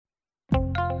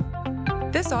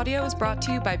This audio is brought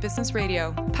to you by Business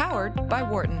Radio, powered by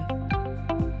Wharton.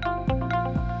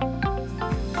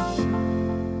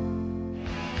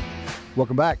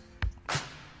 Welcome back.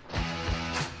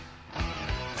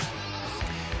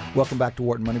 Welcome back to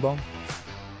Wharton Moneyball.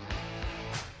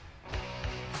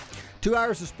 2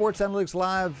 hours of Sports Analytics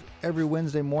Live every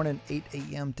Wednesday morning, 8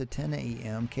 a.m. to 10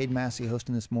 a.m. Cade Massey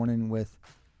hosting this morning with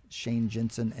Shane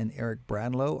Jensen and Eric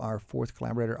Bradlow. Our fourth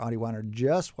collaborator, Audie Weiner,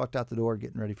 just walked out the door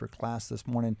getting ready for class this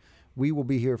morning. We will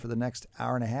be here for the next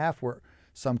hour and a half, where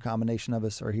some combination of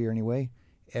us are here anyway,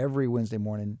 every Wednesday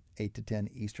morning, 8 to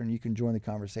 10 Eastern. You can join the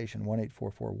conversation,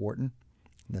 1-844-WHARTON.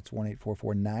 That's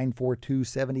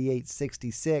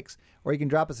 1-844-942-7866. Or you can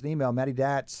drop us an email, Matty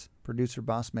Datz, producer,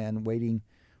 boss man, waiting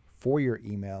for your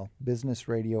email,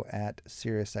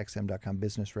 businessradio@SiriusXM.com,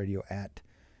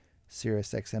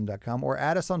 businessradio@SiriusXM.com, or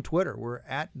add us on Twitter. We're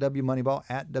at WMoneyball.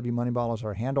 At WMoneyball is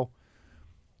our handle.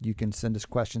 You can send us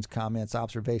questions, comments,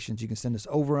 observations. You can send us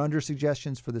over-under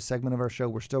suggestions for the segment of our show.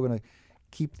 We're still going to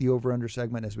keep the over-under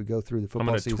segment as we go through the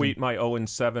football season. I'm going to tweet my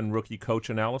 0-7 rookie coach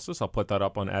analysis. I'll put that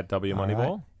up on at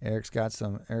WMoneyball. Right. Eric's got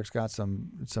some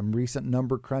recent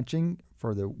number crunching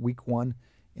for the Week 1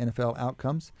 NFL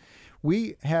outcomes.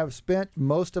 We have spent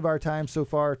most of our time so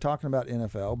far talking about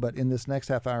NFL, but in this next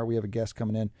half hour we have a guest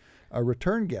coming in, a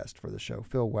return guest for the show,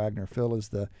 Phil Wagner. Phil is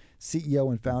the CEO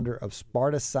and founder of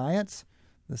Sparta Science.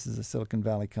 This is a Silicon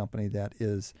Valley company that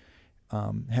has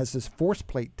this force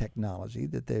plate technology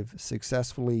that they've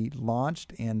successfully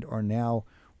launched and are now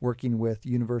working with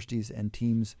universities and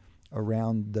teams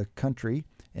around the country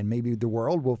and maybe the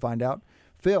world. We'll find out.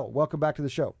 Phil, welcome back to the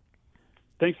show.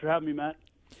 Thanks for having me, Matt.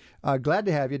 Glad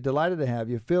to have you. Delighted to have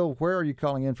you. Phil, where are you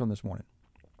calling in from this morning?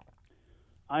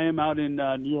 I am out in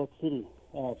New York City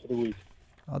for the week.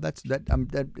 Oh,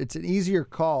 it's an easier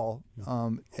call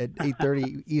at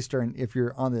 8:30 Eastern if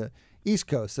you're on the East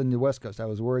Coast than the West Coast. I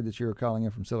was worried that you were calling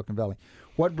in from Silicon Valley.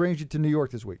 What brings you to New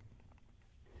York this week?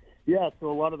 Yeah,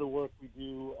 so a lot of the work we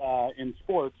do in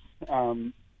sports,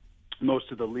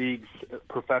 most of the leagues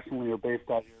professionally are based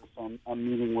out here. So I'm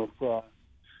meeting with the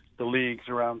leagues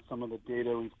around some of the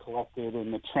data we've collected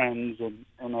and the trends, and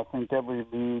I think every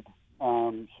league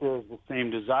shares the same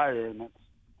desire, and that's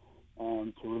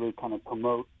to really kind of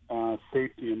promote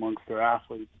safety amongst their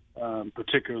athletes,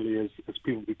 particularly as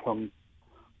people become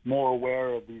more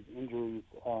aware of these injuries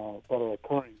that are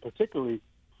occurring. Particularly,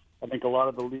 I think a lot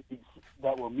of the leagues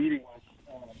that we're meeting with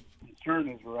concern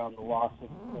is around the loss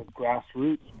of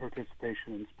grassroots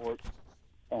participation in sports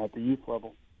at the youth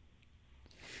level.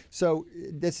 So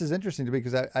this is interesting to me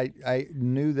because I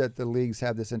knew that the leagues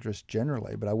have this interest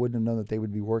generally, but I wouldn't have known that they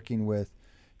would be working with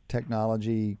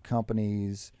technology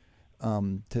companies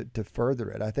to further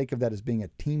it. I think of that as being a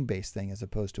team-based thing as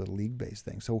opposed to a league-based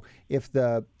thing. So give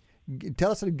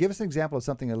us an example of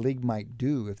something a league might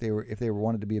do if they were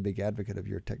wanted to be a big advocate of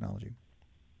your technology.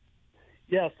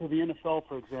 Yeah, so the NFL,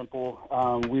 for example,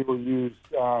 we were used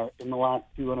in the last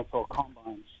 2 NFL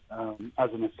combines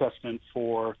as an assessment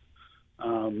for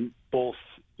both,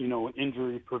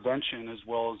 injury prevention as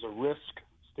well as a risk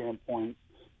standpoint,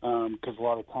 because a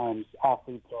lot of times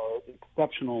athletes are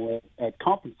exceptional at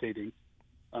compensating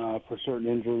for certain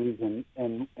injuries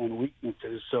and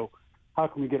weaknesses. So how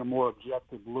can we get a more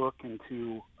objective look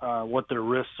into what their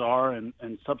risks are and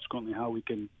subsequently how we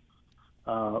can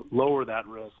lower that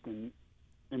risk? And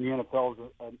the NFL is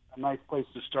a nice place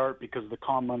to start because the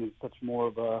combine is such more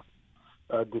of a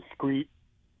discrete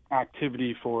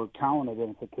activity for talent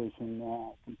identification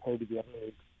compared to the other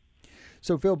leagues.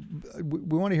 So, Phil,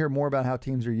 we want to hear more about how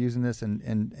teams are using this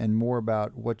and more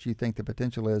about what you think the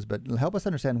potential is, but help us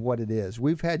understand what it is.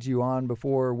 We've had you on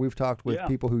before. We've talked with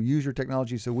people who use your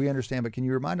technology, so we understand, but can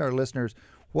you remind our listeners,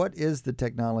 what is the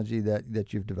technology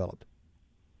that you've developed?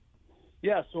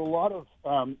 Yeah, so a lot of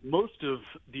most of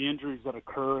the injuries that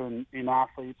occur in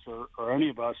athletes or any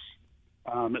of us,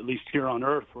 at least here on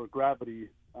Earth where gravity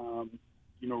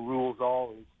rules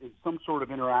all, is some sort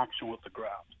of interaction with the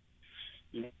ground.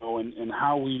 And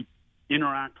how we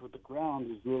interact with the ground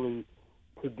is really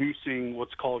producing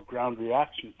what's called ground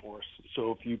reaction force.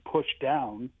 So if you push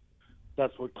down,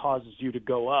 that's what causes you to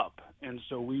go up. And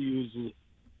so we use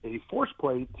a force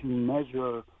plate to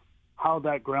measure how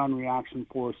that ground reaction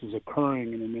force is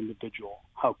occurring in an individual,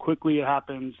 how quickly it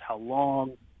happens, how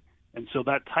long. And so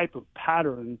that type of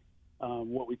pattern,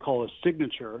 what we call a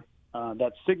signature,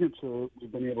 that signature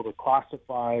we've been able to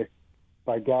classify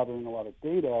by gathering a lot of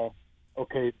data.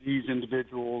 Okay, these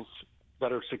individuals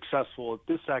that are successful at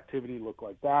this activity look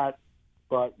like that,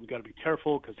 but we got to be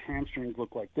careful because hamstrings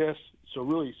look like this. So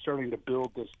really starting to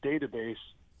build this database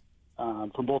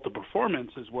from both the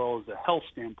performance as well as the health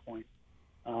standpoint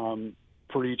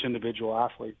for each individual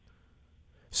athlete.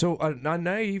 So a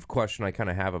naive question I kind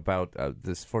of have about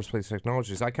this force-based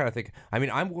technology is I kind of think, I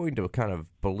mean, I'm going to kind of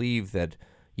believe that,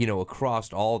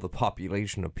 across all the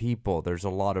population of people, there's a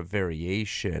lot of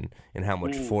variation in how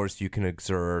much force you can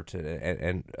exert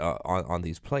and on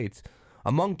these plates.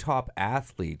 Among top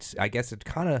athletes, I guess it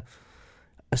kind of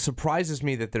surprises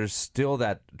me that there's still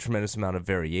that tremendous amount of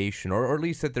variation, or at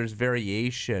least that there's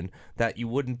variation that you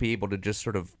wouldn't be able to just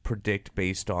sort of predict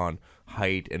based on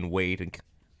height and weight and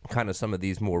kind of some of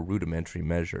these more rudimentary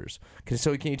measures.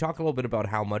 So can you talk a little bit about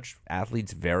how much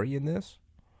athletes vary in this?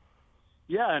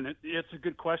 Yeah, and it's a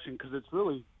good question because it's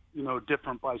really,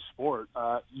 different by sport.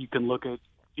 You can look at,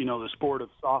 the sport of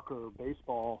soccer or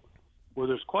baseball where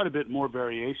there's quite a bit more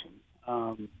variation.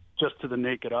 Just to the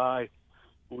naked eye,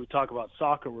 when we talk about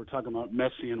soccer, we're talking about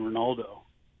Messi and Ronaldo,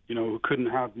 who couldn't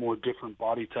have more different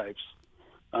body types.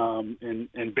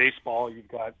 In baseball, you've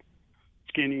got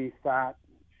skinny, fat,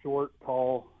 short,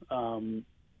 tall.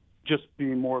 Just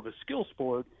being more of a skill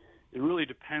sport, it really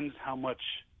depends how much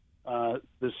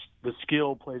the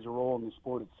skill plays a role in the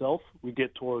sport itself. We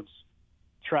get towards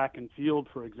track and field,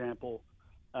 for example,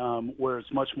 where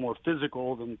it's much more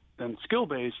physical than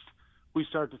skill-based. We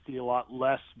start to see a lot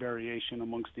less variation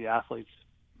amongst the athletes.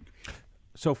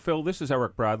 So, Phil, this is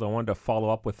Eric Bradley. I wanted to follow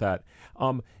up with that.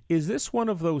 Is this one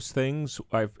of those things,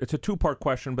 it's a two-part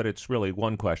question, but it's really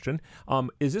one question.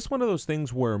 Is this one of those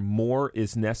things where more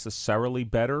is necessarily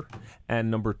better? And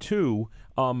number two,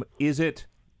 is it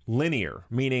linear?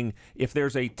 Meaning, if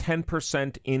there's a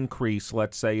 10% increase,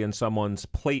 let's say, in someone's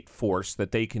plate force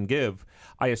that they can give,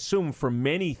 I assume for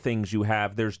many things you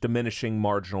have, there's diminishing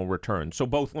marginal returns. So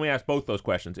let me ask both those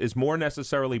questions. Is more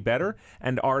necessarily better?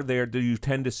 And do you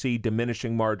tend to see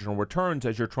diminishing marginal returns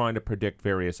as you're trying to predict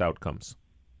various outcomes?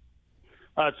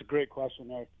 That's a great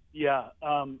question, Eric. Yeah,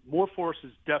 more force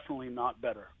is definitely not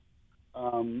better.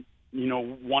 One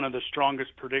of the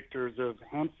strongest predictors of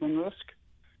hamstring risk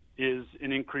is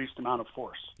an increased amount of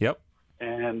force. Yep.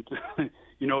 And,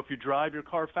 if you drive your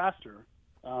car faster,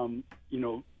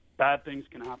 bad things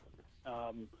can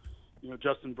happen.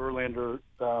 Justin Verlander,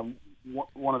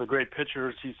 one of the great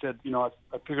pitchers, he said, I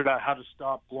figured out how to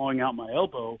stop blowing out my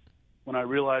elbow when I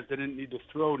realized I didn't need to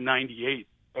throw 98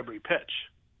 every pitch.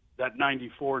 That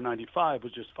 94, 95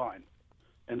 was just fine.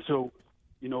 And so,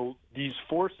 these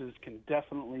forces can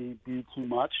definitely be too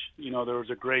much. There was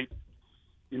a great,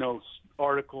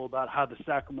 article about how the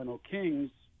Sacramento Kings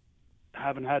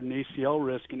haven't had an ACL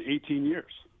risk in 18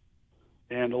 years.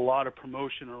 And a lot of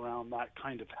promotion around that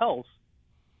kind of health.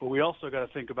 But we also got to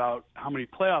think about how many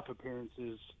playoff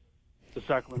appearances the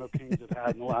Sacramento Kings have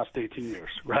had in the last 18 years,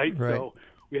 right? So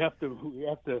we have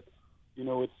to,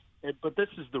 but this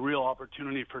is the real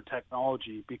opportunity for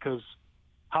technology, because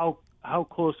how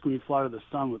close can we fly to the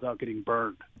sun without getting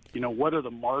burned? What are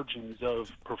the margins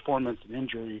of performance and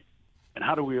injury, and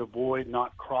how do we avoid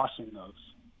not crossing those?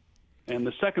 And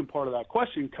the second part of that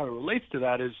question kind of relates to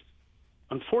that is,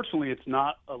 unfortunately, it's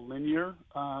not a linear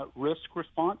risk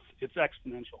response. It's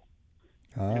exponential.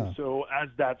 And so as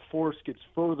that force gets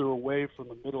further away from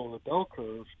the middle of the bell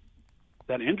curve,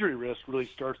 that injury risk really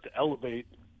starts to elevate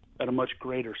at a much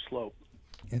greater slope.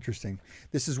 Interesting.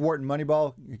 This is Wharton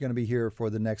Moneyball. You're going to be here for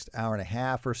the next hour and a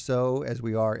half or so, as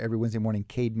we are every Wednesday morning.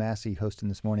 Cade Massey hosting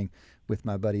this morning with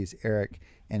my buddies Eric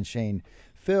and Shane.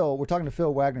 Phil, we're talking to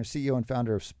Phil Wagner, CEO and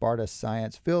founder of Sparta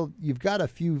Science. Phil, you've got a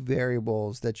few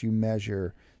variables that you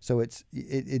measure. So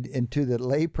and to the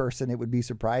layperson, it would be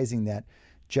surprising that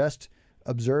just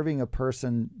observing a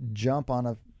person jump from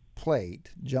a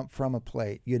plate,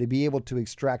 you had to be able to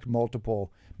extract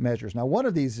multiple measures. Now, one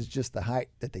of these is just the height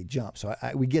that they jump, so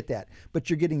we get that. But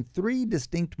you're getting three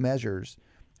distinct measures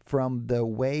from the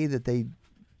way that they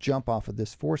jump off of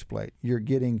this force plate. You're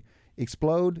getting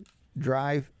explode,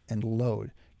 drive, and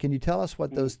load. Can you tell us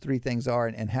what those three things are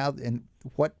and how and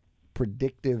what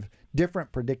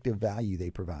different predictive value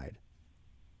they provide?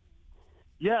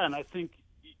 Yeah, and I think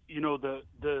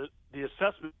the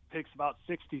assessment takes about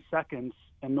 60 seconds,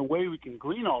 and the way we can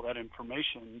glean all that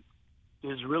information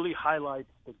is really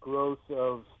highlights the growth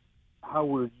of how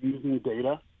we're using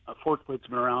data. Force plates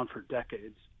have been around for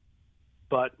decades.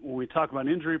 But when we talk about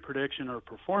injury prediction or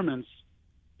performance,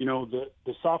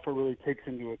 the software really takes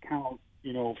into account,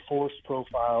 force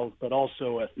profiles, but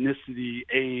also ethnicity,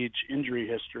 age, injury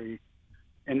history.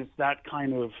 And it's that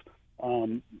kind of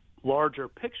larger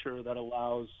picture that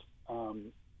allows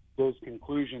those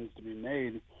conclusions to be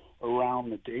made around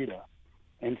the data.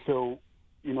 And so,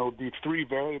 the three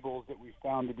variables that we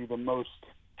found to be the most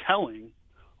telling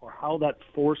are how that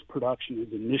force production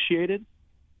is initiated,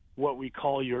 what we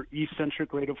call your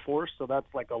eccentric rate of force. So that's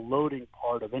like a loading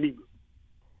part of any move.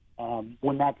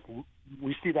 when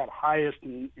we see that highest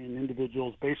in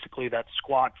individuals basically that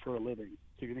squat for a living.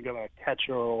 So you think about a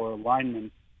catcher or a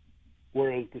lineman.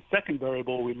 Whereas the second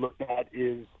variable we look at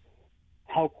is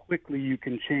how quickly you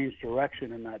can change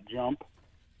direction in that jump.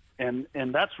 And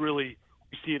that's really,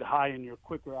 you see it high in your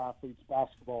quicker athletes,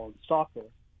 basketball and soccer.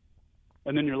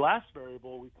 And then your last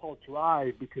variable, we call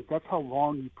drive, because that's how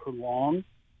long you prolong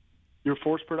your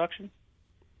force production.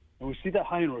 And we see that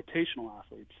high in rotational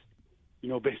athletes.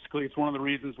 Basically it's one of the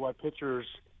reasons why pitchers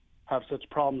have such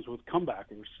problems with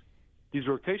comebackers. These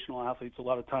rotational athletes a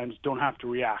lot of times don't have to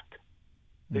react.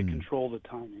 They control the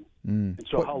timing. And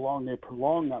so how long they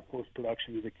prolong that force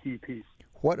production is a key piece.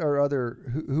 What are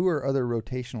who are other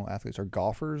rotational athletes? Are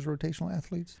golfers rotational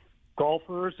athletes?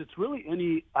 Golfers, it's really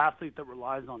any athlete that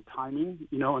relies on timing.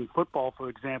 In football, for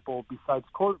example, besides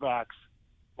quarterbacks,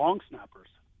 long snappers,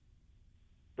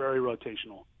 very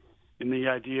rotational. And the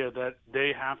idea that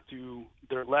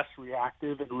they're less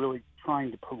reactive and really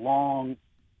trying to prolong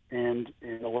and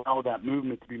allow that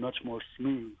movement to be much more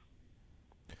smooth.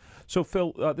 So,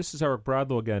 Phil, this is Eric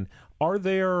Bradlow again. Are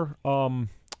there,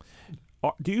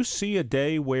 do you see a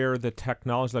day where the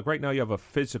technology, like right now you have a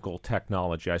physical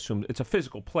technology, I assume it's a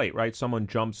physical plate, right? Someone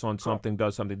jumps on something,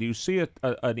 does something. Do you see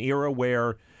an era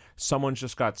where someone's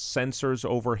just got sensors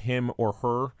over him or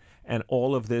her, and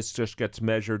all of this just gets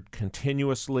measured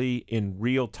continuously in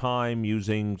real time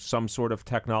using some sort of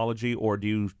technology? Or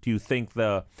do you think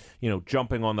the,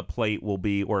 jumping on the plate will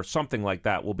be, or something like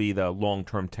that will be the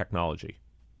long-term technology?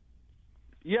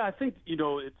 Yeah, I think,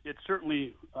 it's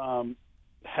certainly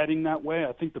heading that way.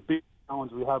 I think the big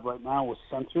challenge we have right now with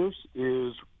sensors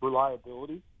is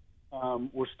reliability.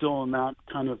 We're still in that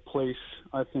kind of place,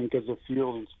 I think, as a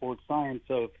field in sports science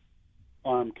of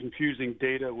confusing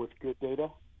data with good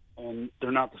data, and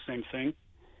they're not the same thing.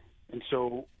 And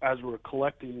so as we're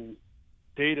collecting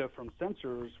data from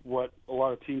sensors, what a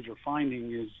lot of teams are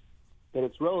finding is that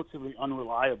it's relatively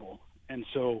unreliable. And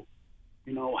so,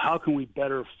 how can we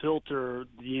better filter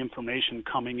the information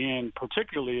coming in,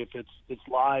 particularly if it's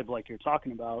live like you're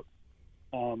talking about,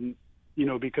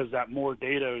 because that more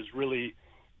data is really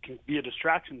can be a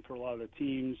distraction for a lot of the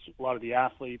teams, a lot of the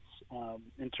athletes,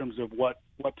 in terms of what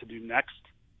to do next.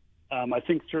 I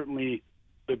think certainly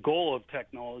the goal of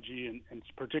technology, and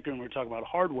particularly when we're talking about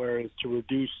hardware, is to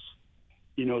reduce,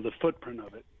 the footprint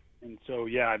of it. And so,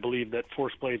 I believe that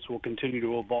force plates will continue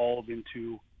to evolve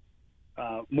into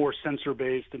more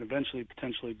sensor-based and eventually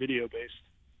potentially video-based.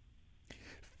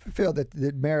 Phil,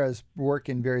 that Mara's work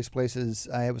in various places.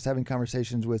 I was having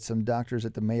conversations with some doctors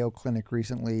at the Mayo Clinic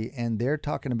recently, and they're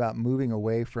talking about moving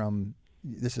away from,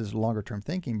 this is longer-term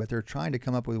thinking, but they're trying to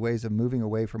come up with ways of moving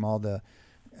away from all the,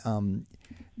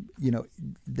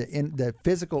 the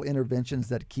physical interventions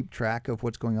that keep track of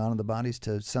what's going on in the bodies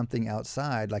to something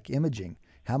outside, like imaging.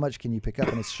 How much can you pick up?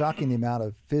 And it's shocking the amount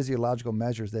of physiological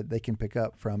measures that they can pick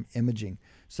up from imaging.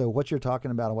 So what you're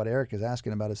talking about and what Eric is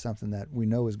asking about is something that we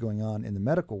know is going on in the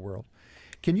medical world.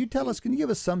 Can you give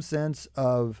us some sense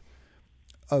of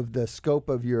the scope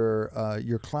of your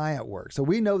client work? So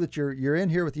we know that you're in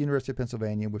here with the University of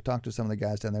Pennsylvania. We've talked to some of the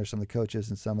guys down there, some of the coaches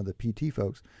and some of the PT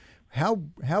folks. How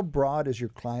broad is your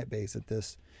client base at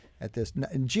this,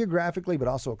 and geographically, but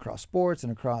also across sports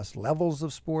and across levels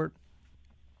of sport?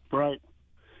 Right.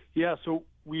 Yeah, so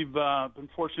we've been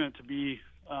fortunate to be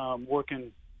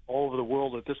working all over the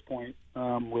world at this point,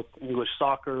 with English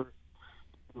soccer,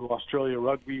 Australia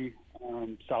rugby,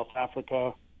 South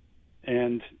Africa,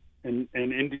 and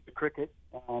India cricket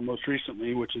most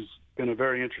recently, which has been a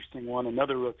very interesting one.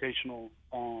 Another rotational,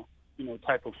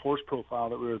 type of force profile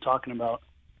that we were talking about,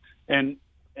 and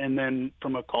then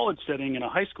from a college setting and a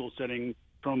high school setting,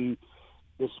 from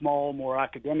the small, more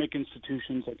academic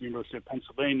institutions like the University of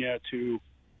Pennsylvania to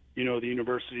the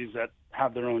universities that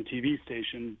have their own TV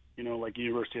station, like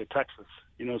University of Texas,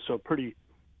 so pretty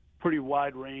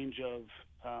wide range of,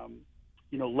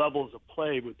 levels of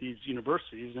play with these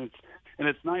universities. And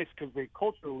it's nice because they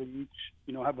culturally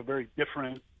each, have a very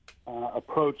different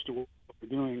approach to what they're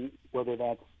doing, whether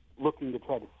that's looking to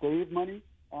try to save money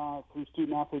through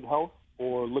student athlete health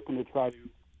or looking to try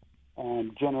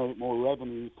to generate more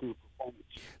revenue through performance.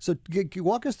 So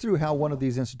walk us through how one of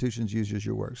these institutions uses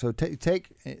your work. So take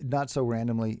not so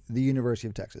randomly, the University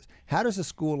of Texas. How does a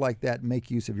school like that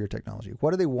make use of your technology?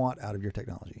 What do they want out of your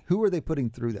technology? Who are they putting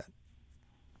through that?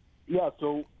 Yeah,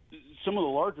 so some of the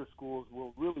larger schools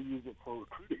will really use it for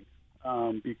recruiting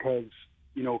because,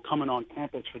 coming on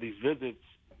campus for these visits,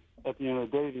 at the end of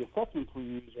the day, the assessments we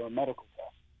use are a medical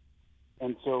test.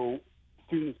 And so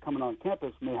students coming on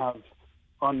campus may have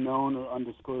unknown or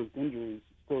undisclosed injuries.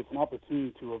 So it's an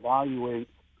opportunity to evaluate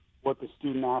what the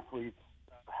student athlete's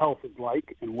health is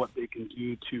like and what they can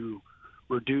do to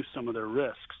reduce some of their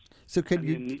risks. So can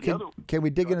we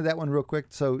dig into that one real quick?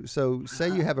 So say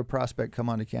you have a prospect come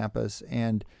onto campus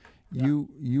and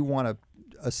you want to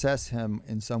assess him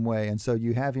in some way, and so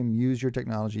you have him use your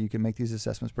technology. You can make these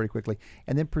assessments pretty quickly,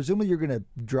 and then presumably you're going to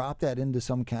drop that into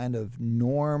some kind of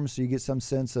norm, so you get some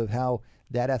sense of how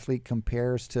that athlete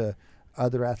compares to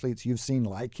other athletes you've seen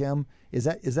like him. Is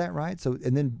that right? So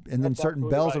and then certain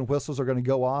bells and whistles are going to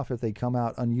go off if they come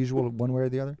out unusual one way or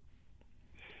the other.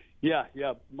 Yeah,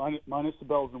 minus the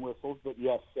bells and whistles, but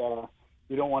yes,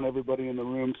 we don't want everybody in the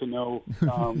room to know,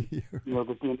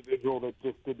 that the individual that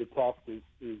just did the test is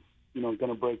going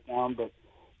to break down. But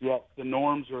yes, the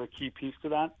norms are a key piece to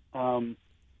that.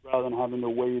 Rather than having to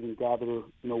wait and gather,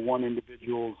 one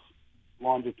individual's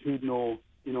longitudinal,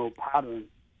 pattern,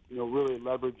 really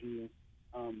leveraging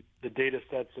the data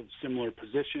sets of similar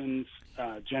positions,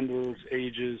 genders,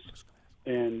 ages,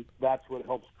 and that's what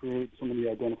helps create some of the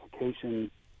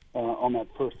identification on that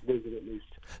first visit at least.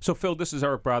 So, Phil, this is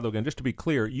Eric Bradlow again. Just to be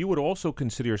clear, you would also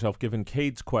consider yourself, given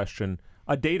Cade's question,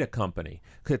 a data company.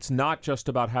 It's not just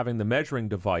about having the measuring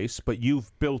device, but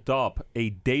you've built up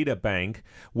a data bank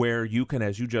where you can,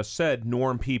 as you just said,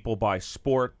 norm people by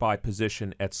sport, by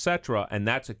position, etc. And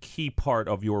that's a key part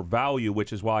of your value,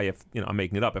 which is why, if I'm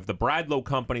making it up, if the Bradlow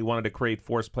company wanted to create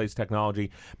force plates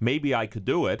technology, maybe I could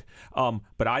do it.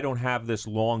 But I don't have this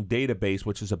long database,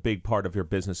 which is a big part of your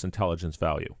business intelligence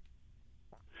value.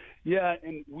 Yeah,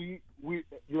 and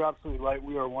you're absolutely right.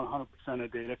 We are 100% a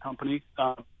data company.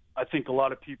 I think a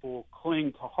lot of people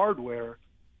cling to hardware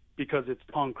because it's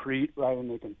concrete, right, and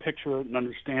they can picture it and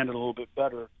understand it a little bit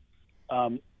better.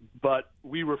 But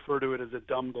we refer to it as a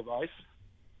dumb device,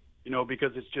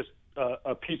 because it's just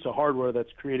a piece of hardware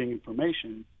that's creating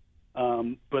information.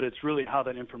 But it's really how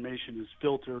that information is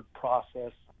filtered,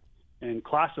 processed, and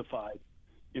classified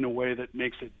in a way that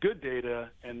makes it good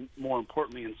data and, more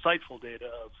importantly, insightful data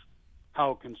of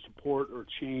how it can support or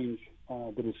change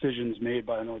the decisions made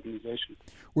by an organization.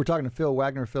 We're talking to Phil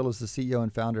Wagner. Phil is the CEO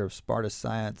and founder of Sparta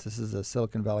Science. This is a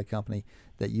Silicon Valley company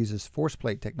that uses force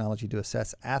plate technology to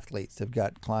assess athletes. They've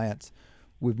got clients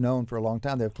we've known for a long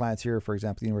time. They have clients here, for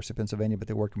example, the University of Pennsylvania, but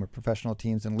they're working with professional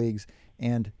teams and leagues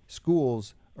and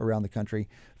schools around the country.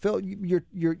 Phil,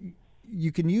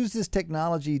 you can use this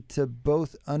technology to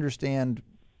both understand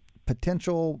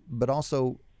potential but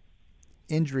also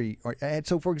injury.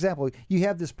 So, for example, you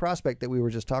have this prospect that we were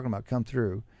just talking about come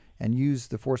through and use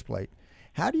the force plate.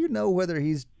 How do you know whether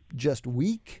he's just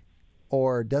weak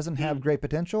or doesn't have great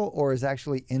potential or is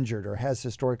actually injured or has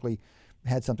historically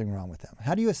had something wrong with him?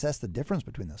 How do you assess the difference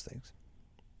between those things?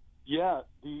 Yeah,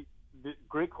 the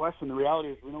great question. The reality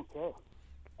is we don't care,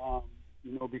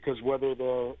 because whether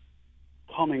they're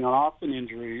coming off an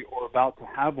injury or about to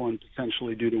have one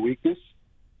potentially due to weakness,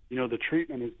 the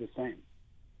treatment is the same.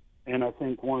 And I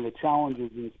think one of the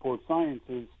challenges in sports science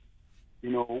is,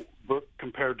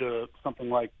 compared to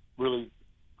something like really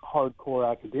hardcore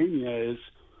academia, is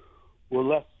we're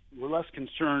less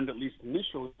concerned, at least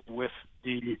initially, with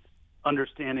the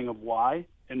understanding of why,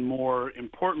 and more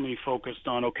importantly, focused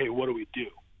on, okay, what do we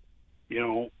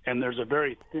do? And there's a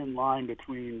very thin line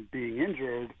between being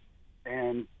injured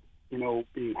and,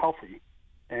 being healthy.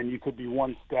 And you could be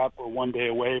one step or one day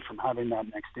away from having that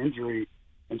next injury.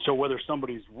 And so whether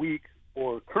somebody's weak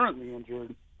or currently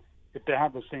injured, if they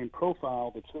have the same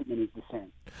profile, the treatment is the same.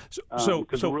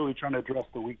 Because we're really trying to address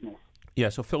the weakness. Yeah.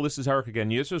 So Phil, this is Eric again.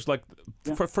 This is like,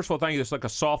 first of all, thank you. This is like a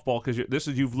softball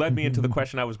because you've led me into the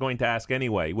question I was going to ask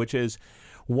anyway, which is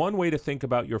one way to think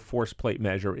about your force plate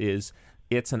measure is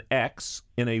it's an X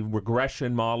in a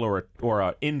regression model or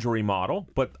a injury model.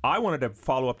 But I wanted to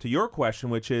follow up to your question,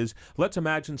 which is let's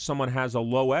imagine someone has a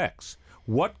low X.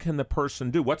 What can the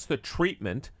person do? What's the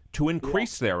treatment to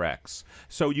increase their X?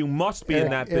 So you must be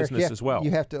in that business as well.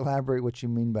 You have to elaborate what you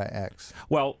mean by X.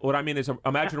 Well, what I mean is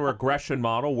imagine a regression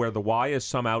model where the Y is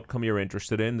some outcome you're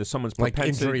interested in, that someone's like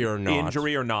injury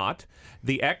or not.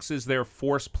 The X is their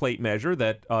force plate measure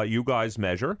that you guys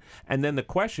measure. And then the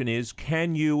question is,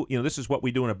 can you, this is what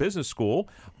we do in a business school,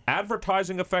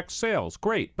 advertising affects sales.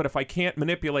 Great. But if I can't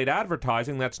manipulate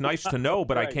advertising, that's nice to know,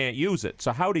 but right. I can't use it.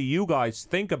 So how do you guys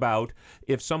think about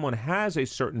if someone has a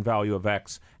certain value of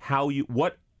X,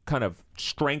 what kind of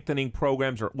strengthening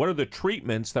programs or what are the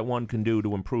treatments that one can do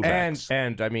to improve X?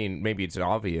 And I mean, maybe it's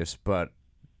obvious, but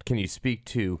can you speak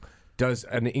to, does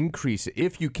an increase,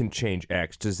 if you can change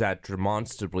X, does that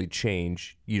demonstrably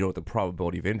change, the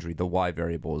probability of injury, the Y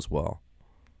variable as well?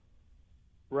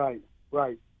 Right.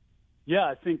 Yeah,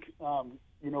 I think,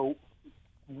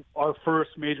 our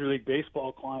first Major League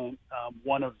Baseball client,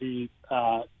 one of the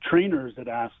trainers had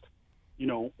asked,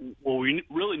 well, we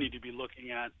really need to be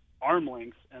looking at arm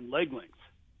length and leg length.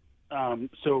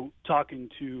 So talking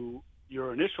to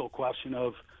your initial question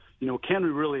of, can we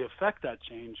really affect that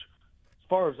change? As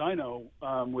far as I know,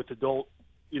 with adult,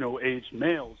 aged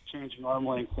males, changing arm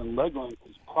length and leg length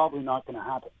is probably not going to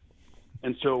happen.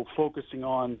 And so focusing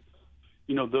on,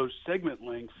 those segment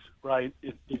lengths, right,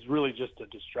 is really just a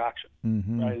distraction,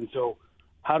 right? And so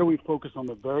how do we focus on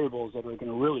the variables that are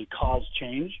going to really cause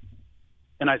change?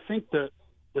 And I think that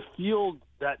the field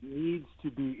that needs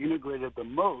to be integrated the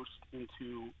most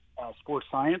into sports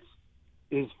science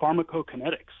is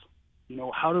pharmacokinetics.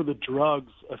 How do the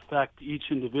drugs affect each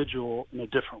individual in a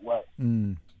different way?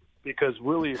 Because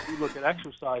really, if you look at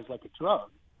exercise like a drug,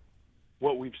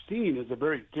 what we've seen is a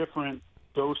very different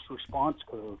dose-response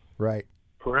curve right,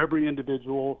 for every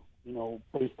individual,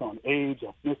 based on age,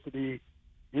 ethnicity,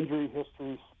 injury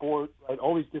history, sport, right?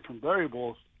 All these different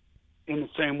variables in the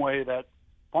same way that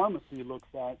pharmacy looks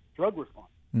at drug response.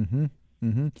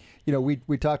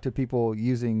 We talk to people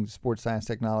using sports science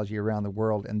technology around the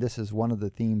world, and this is one of the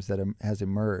themes that has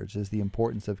emerged, is the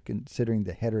importance of considering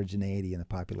the heterogeneity in the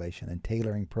population and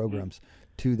tailoring programs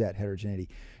to that heterogeneity.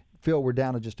 Phil, we're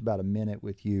down to just about a minute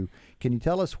with you. Can you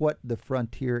tell us what the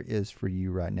frontier is for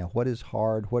you right now? What is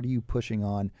hard? What are you pushing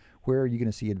on? Where are you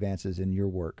going to see advances in your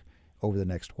work over the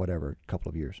next, couple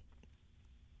of years?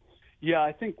 Yeah,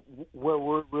 I think where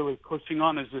we're really pushing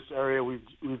on is this area we've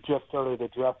just started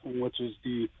addressing, which is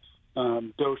the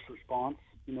dose response.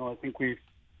 I think we've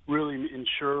really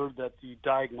ensured that the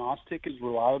diagnostic is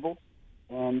reliable,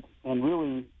 and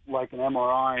really like an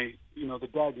MRI, the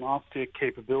diagnostic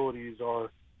capabilities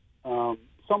are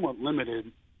somewhat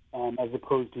limited as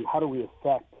opposed to how do we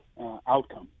affect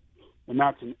outcome, and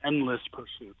that's an endless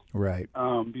pursuit, right?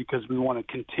 Because we want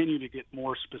to continue to get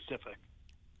more specific.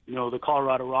 The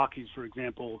Colorado Rockies, for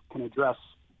example, can address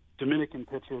Dominican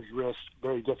pitchers' risk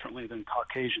very differently than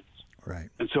Caucasians. Right.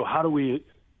 And so how do we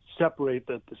separate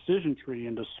the decision tree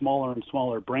into smaller and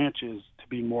smaller branches to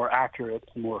be more accurate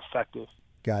and more effective?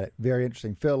 Got it. Very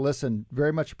interesting. Phil, listen,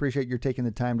 very much appreciate your taking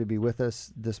the time to be with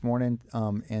us this morning,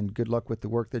 and good luck with the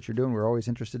work that you're doing. We're always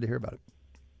interested to hear about it.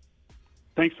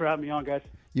 Thanks for having me on, guys.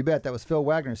 You bet. That was Phil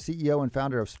Wagner, CEO and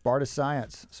founder of Sparta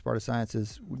Science. Sparta Science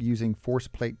is using force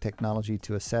plate technology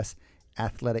to assess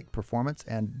athletic performance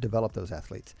and develop those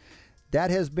athletes. That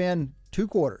has been 2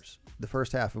 quarters, the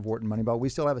first half of Wharton Moneyball. We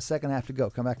still have a second half to go.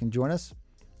 Come back and join us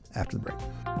after the break.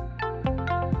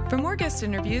 For more guest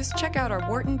interviews, check out our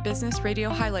Wharton Business Radio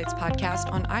Highlights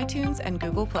podcast on iTunes and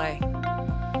Google Play.